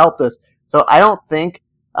never helped us. So I don't think,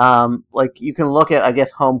 like you can look at, I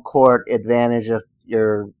guess, home court advantage if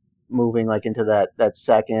you're moving like into that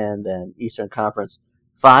second and Eastern Conference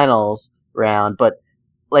Finals round. But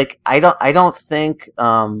like, I don't think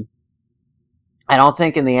in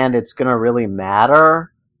the end it's going to really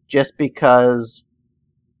matter just because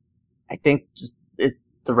I think the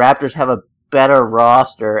Raptors have a better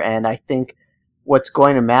roster, and I think what's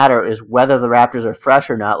going to matter is whether the Raptors are fresh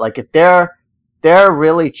or not. Like if they're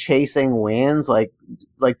really chasing wins, like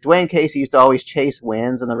Dwayne Casey used to always chase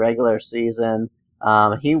wins in the regular season.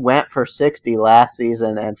 He went for 60 last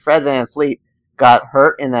season, and Fred VanVleet got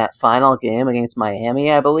hurt in that final game against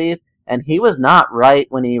Miami, I believe, and he was not right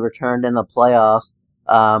when he returned in the playoffs.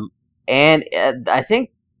 And I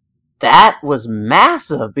think that was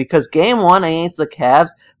massive because game 1 against the Cavs,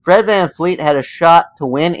 Fred VanVleet had a shot to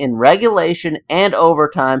win in regulation and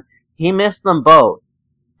overtime. He missed them both.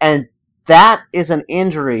 And that is an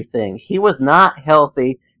injury thing. He was not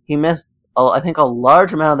healthy. He missed I think a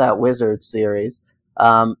large amount of that Wizards series.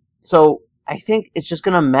 So I think it's just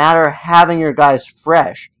going to matter having your guys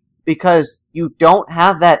fresh because you don't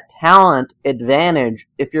have that talent advantage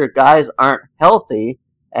if your guys aren't healthy.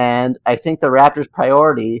 And I think the Raptors'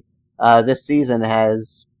 priority this season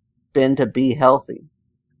has been to be healthy.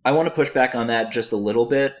 I want to push back on that just a little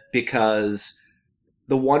bit because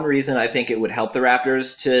the one reason I think it would help the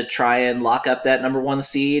Raptors to try and lock up that number one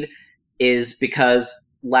seed is because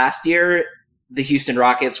last year the Houston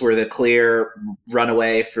Rockets were the clear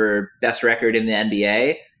runaway for best record in the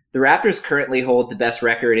NBA. The Raptors currently hold the best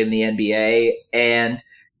record in the NBA, and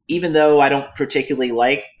even though I don't particularly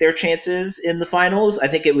like their chances in the finals, I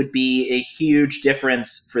think it would be a huge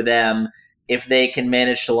difference for them if they can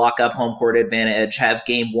manage to lock up home court advantage, have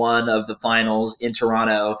game one of the finals in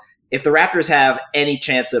Toronto. If the Raptors have any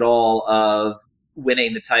chance at all of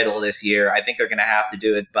winning the title this year, I think they're going to have to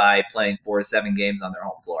do it by playing 4 to 7 games on their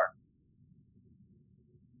home floor.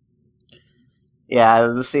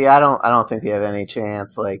 Yeah, see, I don't think you have any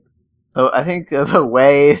chance. Like, so I think the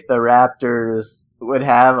way the Raptors would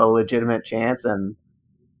have a legitimate chance, and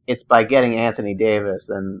it's by getting Anthony Davis,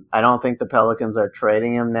 and I don't think the Pelicans are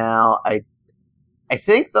trading him now. I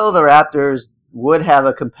think though the Raptors would have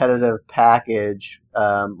a competitive package,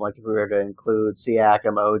 like if we were to include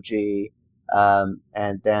Siakam, OG,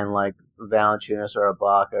 and then like Valanciunas or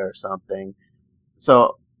Ibaka or something.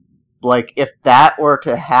 So, like if that were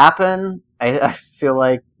to happen, I feel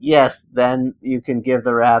like yes, then you can give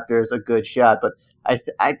the Raptors a good shot. But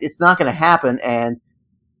it's not going to happen, and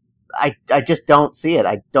I just don't see it.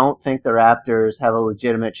 I don't think the Raptors have a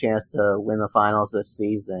legitimate chance to win the finals this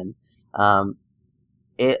season.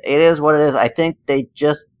 It is what it is. I think they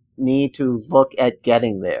just need to look at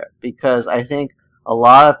getting there because I think a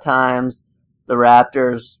lot of times the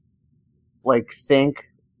Raptors like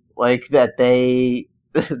think like that they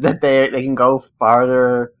they can go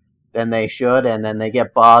farther than they should, and then they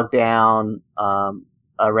get bogged down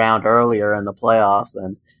around earlier in the playoffs,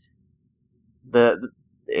 and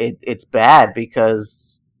it's bad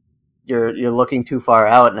because you're looking too far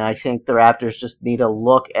out, and I think the Raptors just need to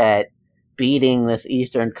look at beating this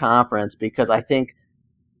Eastern Conference because I think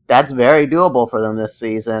that's very doable for them this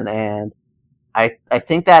season, and I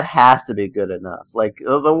think that has to be good enough. Like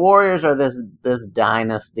the Warriors are this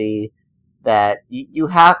dynasty that you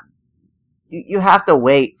have to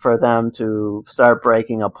wait for them to start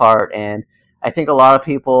breaking apart, and I think a lot of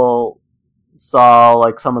people saw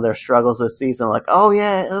like some of their struggles this season, like, oh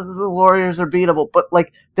yeah, the Warriors are beatable, but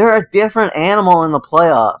like they're a different animal in the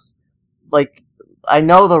playoffs. Like I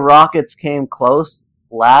know the Rockets came close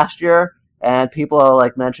last year, and people are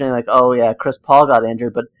like mentioning like, oh yeah, Chris Paul got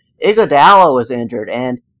injured, but Iguodala was injured,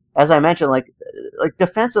 and as I mentioned, like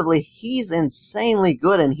defensively, he's insanely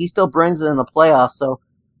good, and he still brings it in the playoffs. So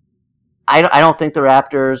I don't think the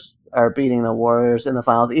Raptors are beating the Warriors in the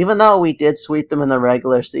finals, even though we did sweep them in the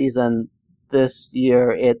regular season this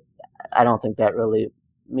year. I don't think that really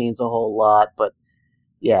means a whole lot, but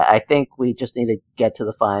yeah, I think we just need to get to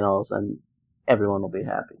the finals, and everyone will be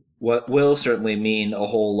happy. What will certainly mean a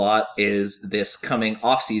whole lot is this coming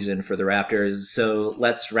off season for the Raptors. So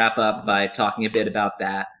let's wrap up by talking a bit about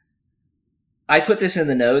that. I put this in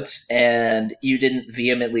the notes and you didn't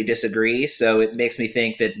vehemently disagree, so it makes me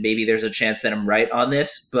think that maybe there's a chance that I'm right on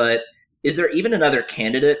this, but is there even another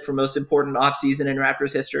candidate for most important offseason in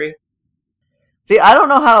Raptors history? See, I don't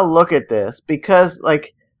know how to look at this because,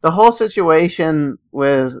 like, the whole situation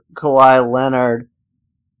with Kawhi Leonard,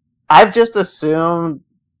 I've just assumed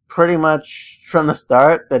pretty much from the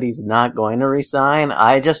start that he's not going to resign.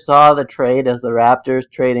 I just saw the trade as the Raptors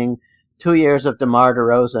trading 2 years of DeMar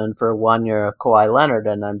DeRozan for 1 year of Kawhi Leonard,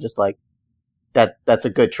 and I'm just like, that's a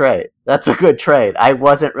good trade. That's a good trade. I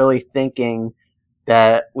wasn't really thinking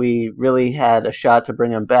that we really had a shot to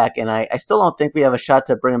bring him back, and I still don't think we have a shot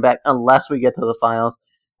to bring him back unless we get to the finals,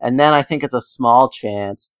 and then I think it's a small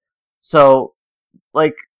chance. So,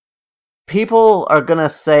 like, people are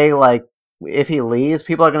gonna say, like, if he leaves,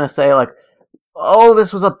 people are gonna say, like, oh,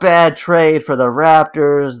 this was a bad trade for the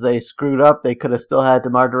Raptors. They screwed up. They could have still had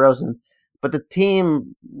DeMar DeRozan. But the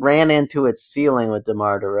team ran into its ceiling with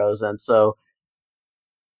DeMar DeRozan. So,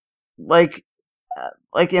 like,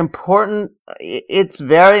 important. It's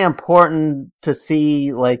very important to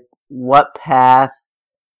see like what path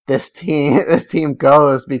this team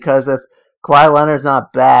goes because if Kawhi Leonard's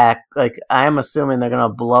not back, like I'm assuming they're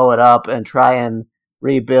gonna blow it up and try and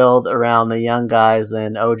rebuild around the young guys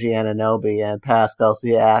and OG Anunoby and Pascal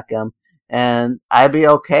Siakam, and I'd be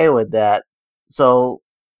okay with that. So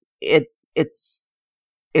it it's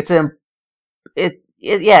it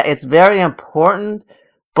yeah, it's very important,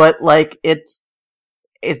 but like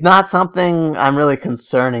it's not something I'm really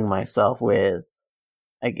concerning myself with,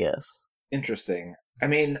 I guess. Interesting. I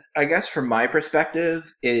mean, I guess from my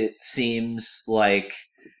perspective, it seems like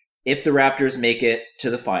if the Raptors make it to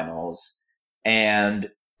the finals and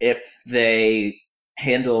if they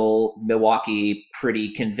handle Milwaukee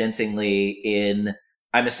pretty convincingly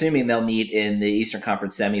I'm assuming they'll meet in the Eastern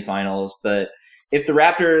Conference semifinals, but if the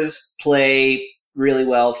Raptors play really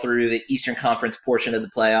well through the Eastern Conference portion of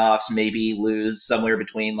the playoffs, maybe lose somewhere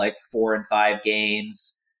between like 4 and 5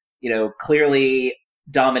 games, clearly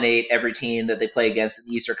dominate every team that they play against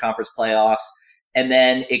in the Eastern Conference playoffs, and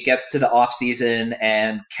then it gets to the offseason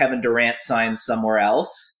and Kevin Durant signs somewhere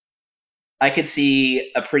else, I could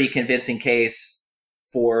see a pretty convincing case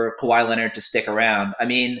for Kawhi Leonard to stick around. I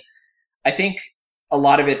mean, I think a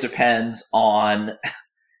lot of it depends on,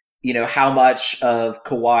 how much of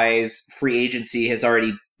Kawhi's free agency has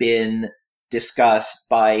already been discussed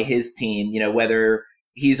by his team, whether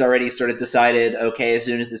he's already sort of decided, okay, as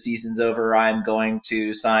soon as the season's over, I'm going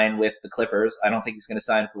to sign with the Clippers. I don't think he's going to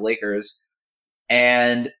sign with the Lakers.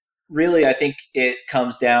 And really, I think it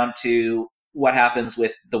comes down to what happens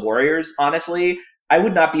with the Warriors, honestly. I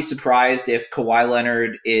would not be surprised if Kawhi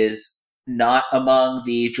Leonard is not among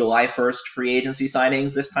the July 1st free agency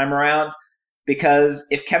signings this time around, because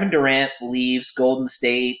if Kevin Durant leaves Golden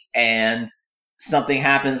State and something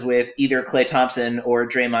happens with either Klay Thompson or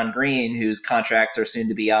Draymond Green, whose contracts are soon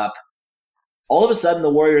to be up, all of a sudden the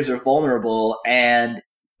Warriors are vulnerable. And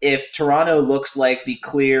if Toronto looks like the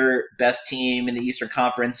clear best team in the Eastern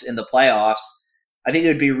Conference in the playoffs, I think it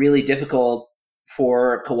would be really difficult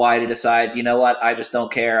for Kawhi to decide, you know what, I just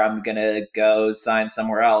don't care. I'm going to go sign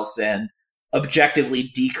somewhere else and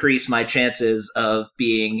objectively decrease my chances of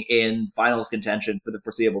being in finals contention for the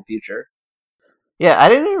foreseeable future. Yeah, I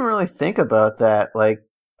didn't even really think about that. Like,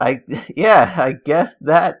 I guess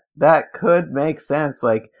that could make sense.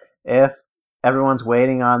 Like, if everyone's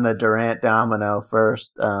waiting on the Durant domino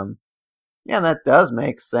first, that does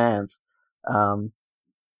make sense. I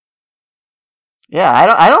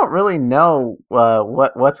don't really know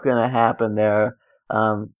what's gonna happen there.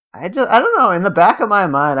 I don't know. In the back of my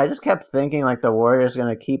mind, I just kept thinking like the Warriors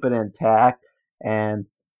gonna keep it intact, and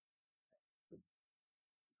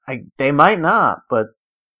they might not, but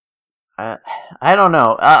I don't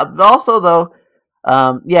know. Also, though,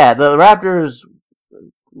 the Raptors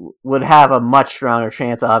would have a much stronger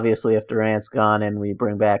chance, obviously, if Durant's gone and we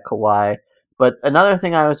bring back Kawhi. But another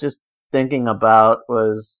thing I was just thinking about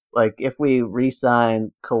was, like, if we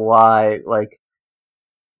re-sign Kawhi, like,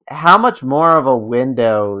 how much more of a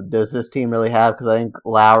window does this team really have? Because I think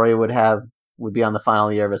Lowry would be on the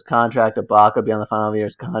final year of his contract, Ibaka would be on the final year of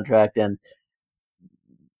his contract, and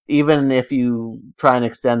even if you try and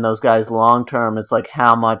extend those guys long term, it's like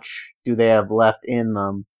how much do they have left in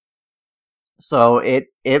them? So it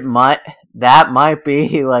might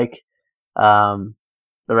be like the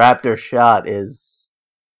Raptors' shot is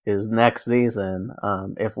next season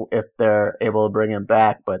if they're able to bring him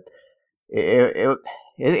back, but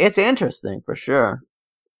it's interesting for sure.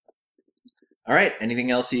 All right,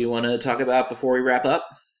 anything else you want to talk about before we wrap up?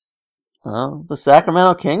 Well, the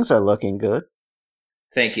Sacramento Kings are looking good.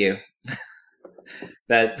 Thank you.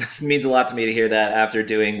 That means a lot to me to hear that after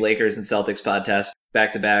doing Lakers and Celtics podcasts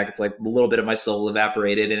back to back. It's like a little bit of my soul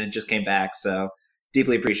evaporated and it just came back. So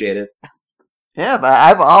deeply appreciate it. Yeah, but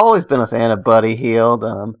I've always been a fan of Buddy Hield,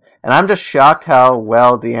 and I'm just shocked how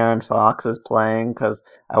well De'Aaron Fox is playing because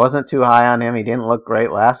I wasn't too high on him. He didn't look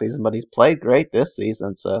great last season, but he's played great this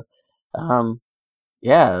season. So, the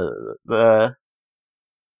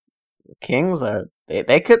Kings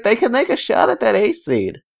they could make a shot at that 8th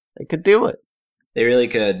seed. They could do it. They really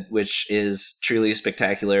could, which is truly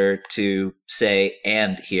spectacular to say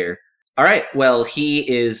and hear. All right, well, he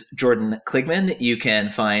is Jordan Kligman. You can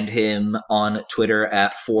find him on Twitter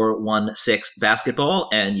at 416basketball,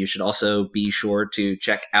 and you should also be sure to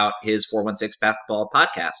check out his 416 Basketball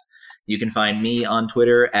podcast. You can find me on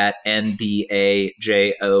Twitter at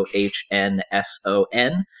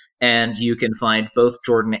NBAJOHNSON, and you can find both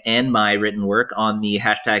Jordan and my written work on the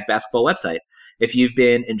hashtag basketball website. If you've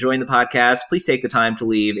been enjoying the podcast, please take the time to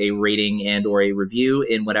leave a rating and or a review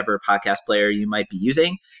in whatever podcast player you might be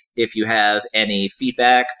using. If you have any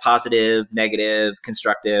feedback, positive, negative,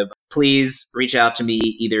 constructive, please reach out to me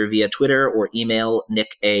either via Twitter or email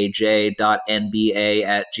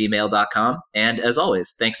nickaj.nba@gmail.com. And as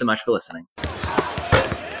always, thanks so much for listening.